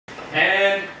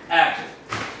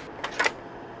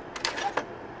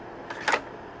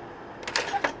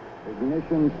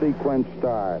Ignition sequence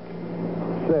start.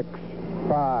 6,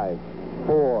 5,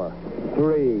 4,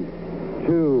 3,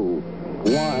 2,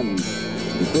 1,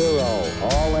 0.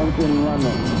 All engine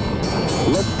running.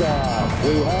 Liftoff.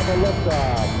 We have a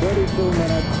liftoff. 32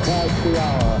 minutes past the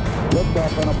hour.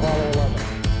 Liftoff on Apollo 11.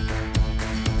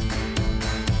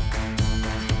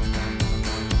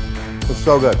 It's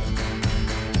so good.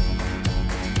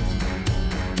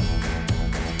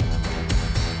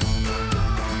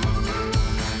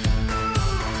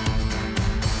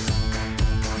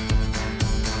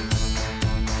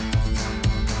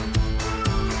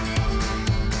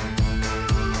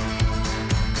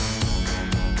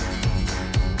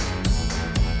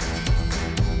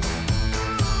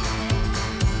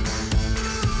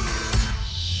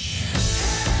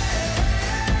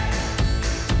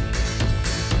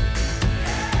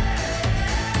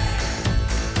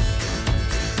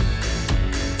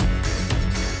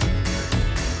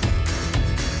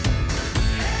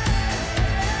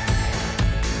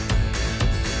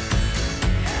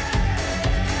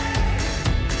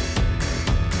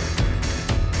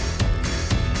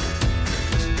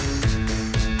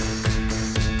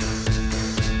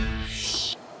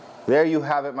 There you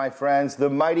have it, my friends, the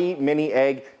Mighty Mini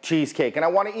Egg Cheesecake. And I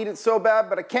want to eat it so bad,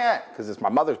 but I can't, because it's my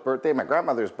mother's birthday, my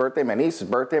grandmother's birthday, my niece's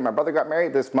birthday, my brother got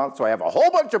married this month, so I have a whole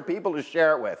bunch of people to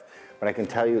share it with. But I can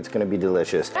tell you it's going to be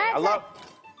delicious. I love...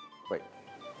 Wait.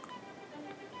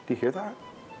 Do you hear that?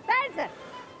 Benson!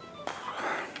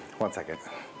 1 second.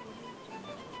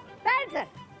 Benson!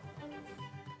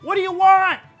 What do you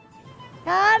want?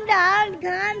 Calm down,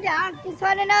 calm down. Just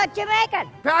want to know what you're making.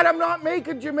 Pat, I'm not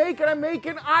making Jamaican, I'm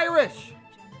making Irish.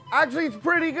 Actually, it's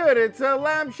pretty good. It's a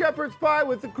lamb shepherd's pie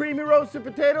with the creamy roasted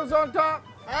potatoes on top.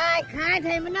 I can't,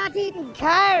 I'm not eating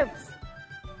carbs.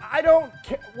 I don't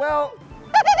care. Well,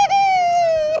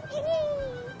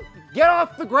 get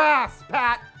off the grass,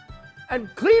 Pat,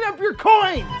 and clean up your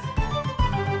coins.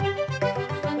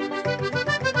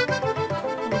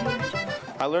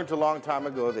 I learned a long time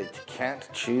ago that you can't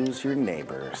choose your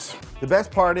neighbors. The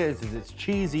best part is it's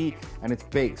cheesy and it's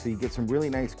baked, so you get some really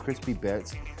nice crispy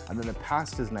bits, and then the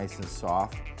pasta's nice and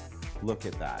soft. Look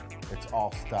at that. It's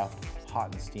all stuffed,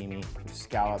 hot and steamy. There's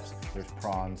scallops, there's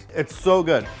prawns. It's so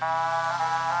good.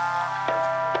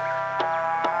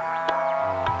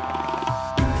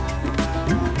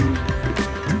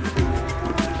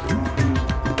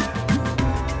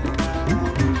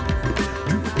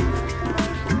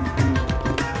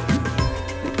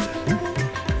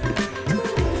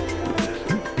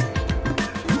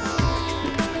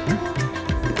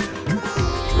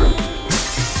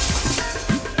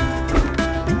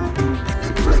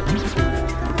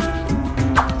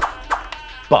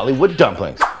 Bollywood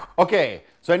dumplings. Okay,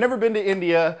 so I've never been to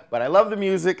India, but I love the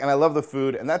music and I love the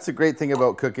food, and that's the great thing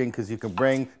about cooking, because you can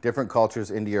bring different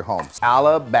cultures into your home.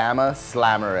 Alabama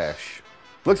Slammerish.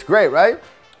 Looks great, right?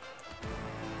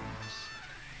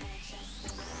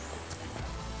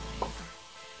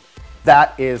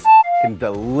 That is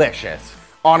delicious.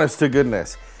 Honest to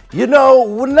goodness. You know,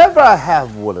 whenever I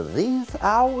have one of these,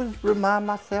 I always remind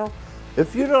myself,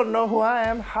 if you don't know who I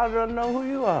am, how do I know who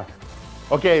you are?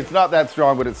 Okay, it's not that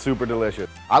strong, but it's super delicious.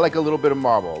 I like a little bit of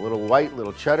marble, a little white,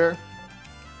 little cheddar.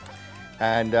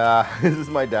 And this is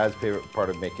my dad's favorite part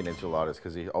of making enchiladas,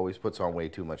 because he always puts on way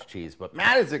too much cheese, but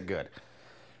man, is it good.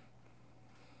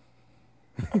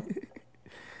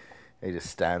 He just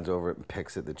stands over it and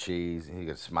picks at the cheese. He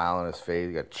got a smile on his face,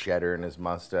 he got cheddar in his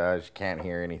mustache, can't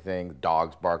hear anything, the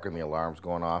dog's barking, the alarm's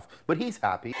going off, but he's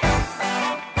happy.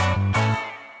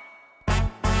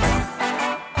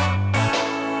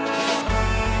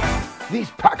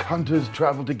 These pack hunters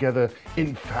travel together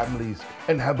in families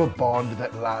and have a bond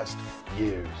that lasts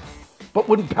years. But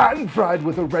when pan-fried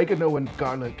with oregano and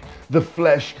garlic, the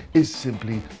flesh is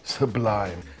simply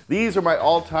sublime. These are my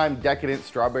all-time decadent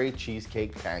strawberry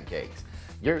cheesecake pancakes.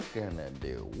 You're gonna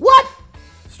do what?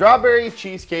 Strawberry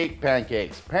cheesecake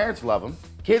pancakes. Parents love them.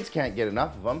 Kids can't get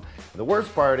enough of them. The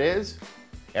worst part is,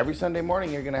 every Sunday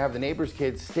morning you're gonna have the neighbor's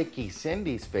kid's Sticky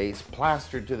Cindy's face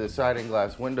plastered to the sliding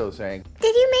glass window saying,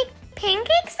 Did you make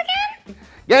pancakes again?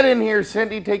 Get in here,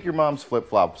 Cindy, take your mom's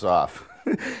flip-flops off.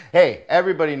 Hey,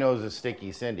 everybody knows a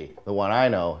Sticky Cindy. The one I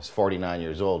know is 49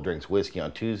 years old, drinks whiskey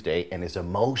on Tuesday, and is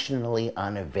emotionally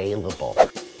unavailable.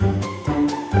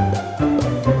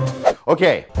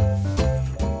 Okay.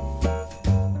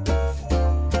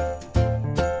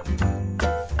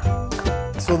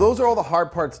 So those are all the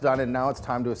hard parts done, and now it's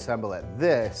time to assemble it.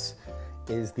 This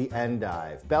is the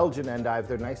endive. Belgian endive,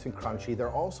 they're nice and crunchy.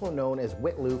 They're also known as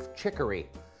Witloof chicory.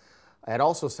 It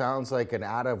also sounds like an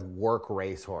out-of-work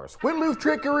racehorse. Whitloop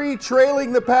Trickery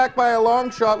trailing the pack by a long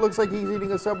shot. Looks like he's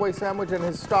eating a Subway sandwich and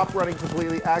has stopped running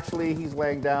completely. Actually, he's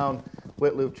laying down.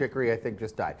 Whitloop Trickery, I think,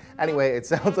 just died. Anyway, it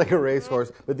sounds like a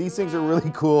racehorse, but these things are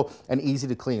really cool and easy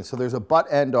to clean. So there's a butt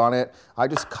end on it. I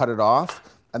just cut it off,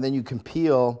 and then you can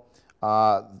peel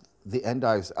the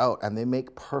endives out, and they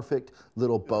make perfect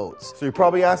little boats. So you're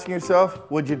probably asking yourself,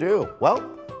 what'd you do? Well,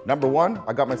 number one,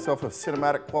 I got myself a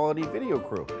cinematic quality video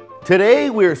crew. Today,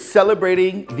 we're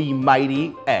celebrating the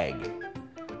mighty egg.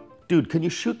 Dude, can you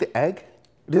shoot the egg?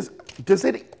 Does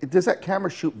that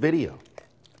camera shoot video?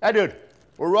 Hey, dude,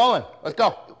 we're rolling. Let's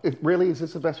go. Really, is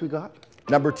this the best we got?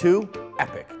 Number two,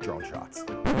 epic drone shots. It's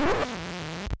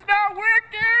not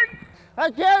working!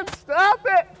 I can't stop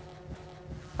it!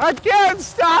 I can't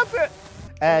stop it!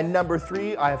 And number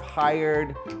three, I've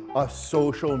hired a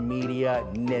social media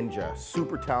ninja.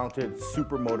 Super talented,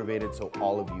 super motivated, so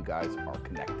all of you guys are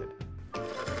connected.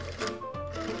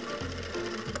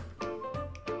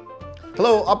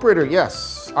 Hello, operator,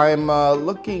 yes. I'm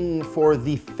looking for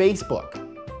the Facebook.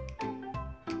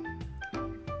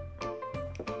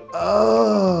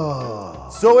 Oh.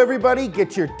 So everybody,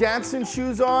 get your dancing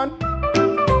shoes on.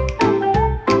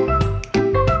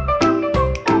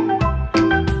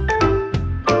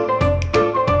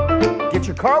 Get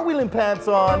your cartwheeling pants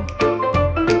on.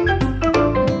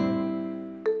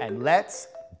 And let's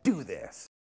do this.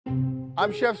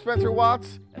 I'm Chef Spencer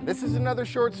Watts, and this is another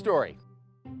short story.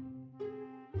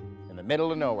 In the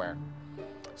middle of nowhere.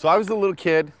 So I was a little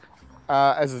kid,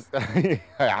 I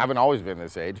haven't always been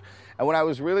this age, and when I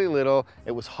was really little,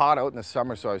 it was hot out in the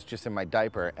summer, so I was just in my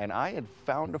diaper, and I had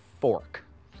found a fork.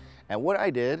 And what I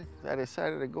did, I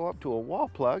decided to go up to a wall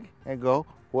plug and go,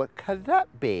 what could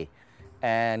that be?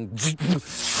 And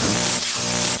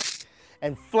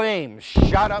flames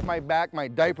shot up my back, my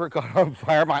diaper caught on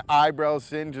fire, my eyebrows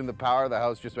singed, and the power of the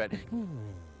house just went.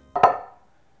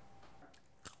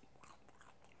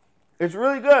 It's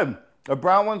really good. The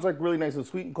brown one's like really nice and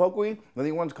sweet and cocoa-y, and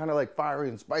the one's kind of like fiery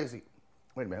and spicy.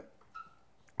 Wait a minute.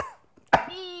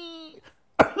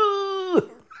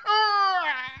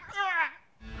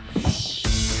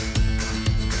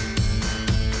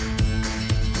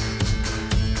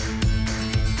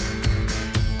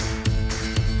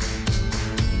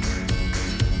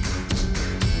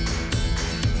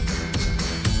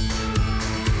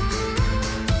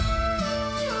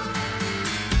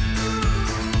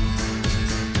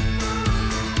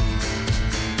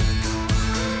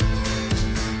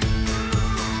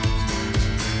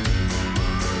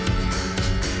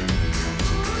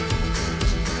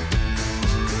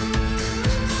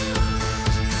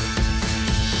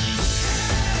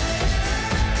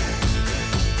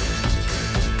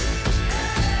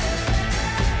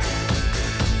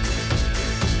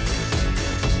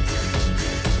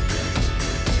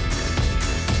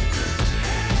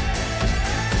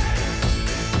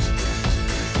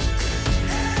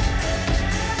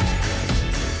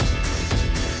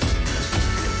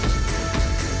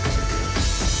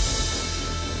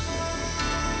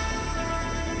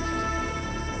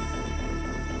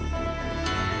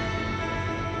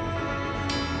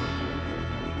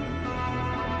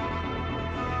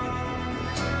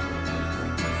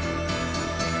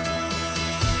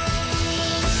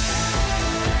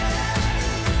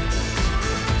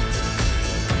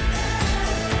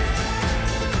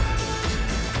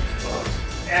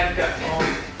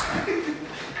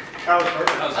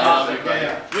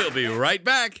 We'll be right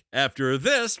back after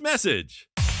this message.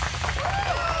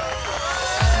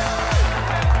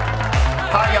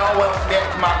 Hi y'all, welcome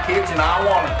back to my kitchen. I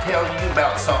want to tell you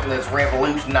about something that's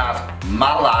revolutionized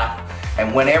my life.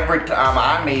 And whenever time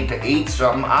I need to eat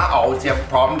something, I always have a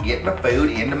problem getting the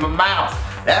food into my mouth.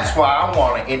 That's why I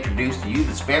want to introduce to you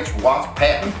the Spencer Watts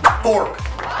patent fork.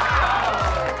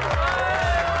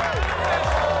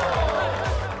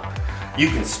 You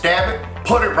can stab it,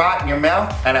 put it right in your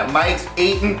mouth, and it makes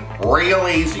eating real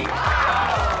easy.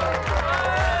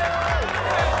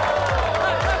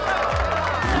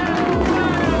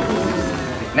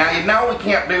 Now you know we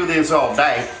can't do this all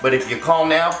day, but if you call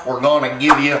now, we're gonna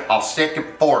give you a second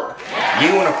fork. You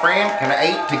and a friend can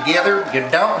eat together, you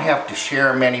don't have to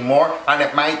share them anymore, and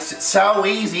it makes it so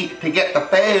easy to get the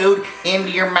food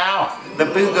into your mouth. The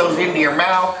food goes into your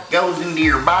mouth, goes into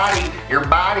your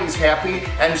body's happy,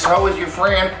 and so is your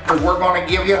friend, because we're gonna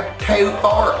give you 2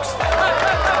 forks.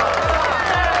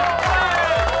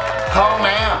 Call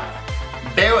now,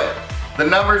 do it. The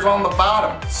number's on the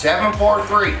bottom,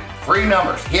 743. 3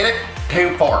 numbers, hit it,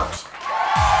 2 forks.